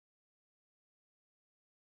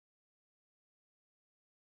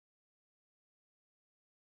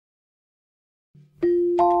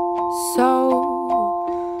So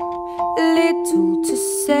little to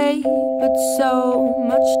say, but so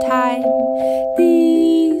much time.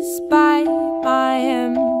 Despite my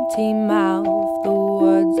empty mouth, the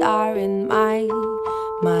words are in my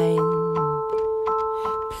mind.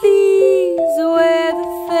 Please wear the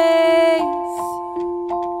face,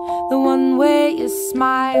 the one where you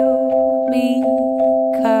smile,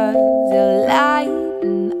 because you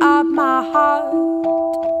lighten up my heart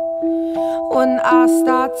when I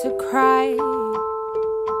start to cry.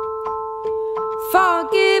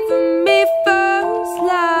 Forgive me first,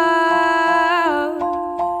 love,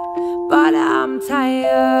 but I'm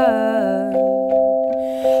tired.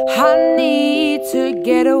 I need to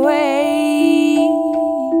get away,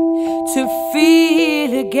 to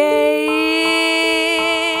feel again.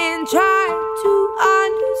 Try to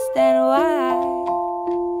understand why.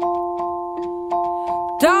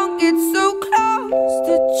 Don't get so close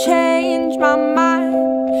to change my mind.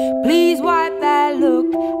 Please wipe that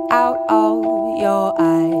look out of your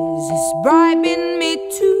eyes. It's bribing me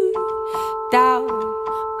to doubt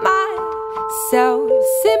myself.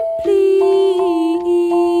 Simply,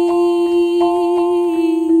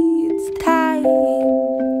 it's time.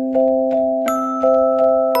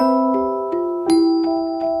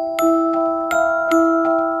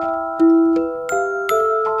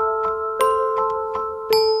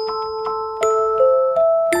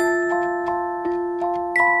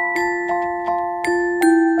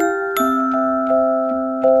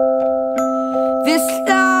 This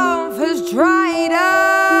love has dried up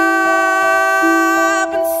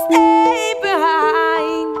and stayed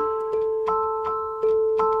behind.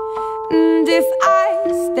 And if I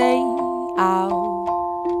stay, I'll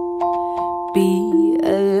be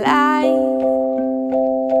alive.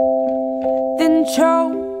 Then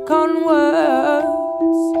choke on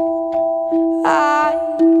words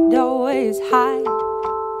I'd always hide.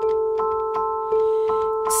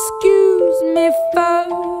 Excuse me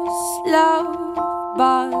first, love,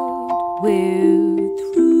 but we're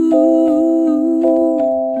through.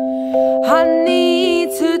 I need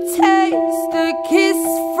to taste a kiss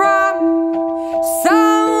from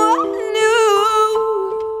someone new.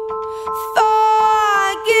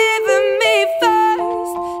 Forgive me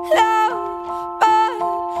first, love, but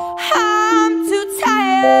I'm too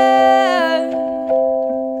tired.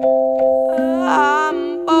 I'm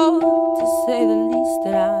bold to say the least,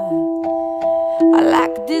 that I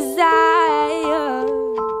lack desire.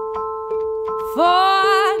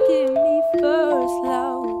 Forgive me first,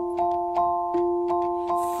 love.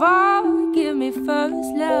 Forgive me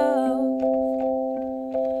first, love.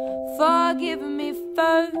 Forgive me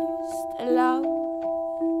first, love.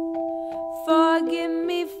 Forgive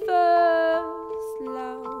me first,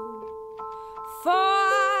 love.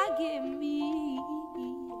 Forgive me.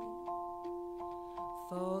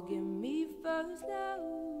 Forgive me first, love.